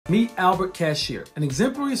Meet Albert Cashier, an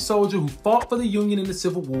exemplary soldier who fought for the Union in the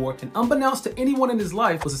Civil War and unbeknownst to anyone in his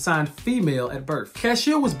life was assigned female at birth.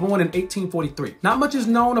 Cashier was born in 1843. Not much is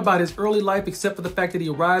known about his early life except for the fact that he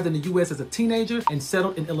arrived in the U.S. as a teenager and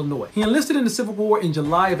settled in Illinois. He enlisted in the Civil War in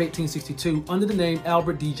July of 1862 under the name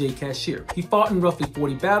Albert D.J. Cashier. He fought in roughly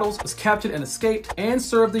 40 battles, was captured and escaped, and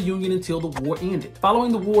served the Union until the war ended.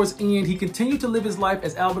 Following the war's end, he continued to live his life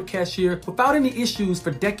as Albert Cashier without any issues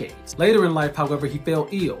for decades. Later in life, however, he fell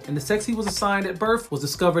ill, and the sex he was assigned at birth was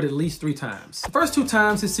discovered at least 3 times. The first 2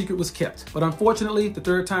 times his secret was kept, but unfortunately, the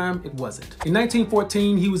 3rd time it wasn't. In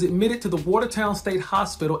 1914, he was admitted to the Watertown State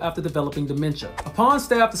Hospital after developing dementia. Upon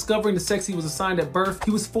staff discovering the sex he was assigned at birth, he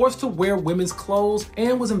was forced to wear women's clothes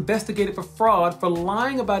and was investigated for fraud for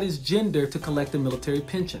lying about his gender to collect a military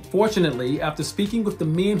pension. Fortunately, after speaking with the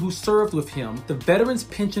men who served with him, the Veterans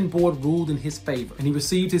Pension Board ruled in his favor, and he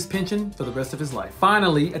received his pension for the rest of his life.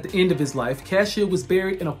 Finally, at the end of his life, Cashier was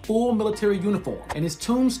buried in a full military uniform, and his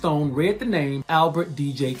tombstone read the name Albert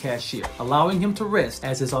D.J. Cashier, allowing him to rest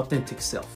as his authentic self.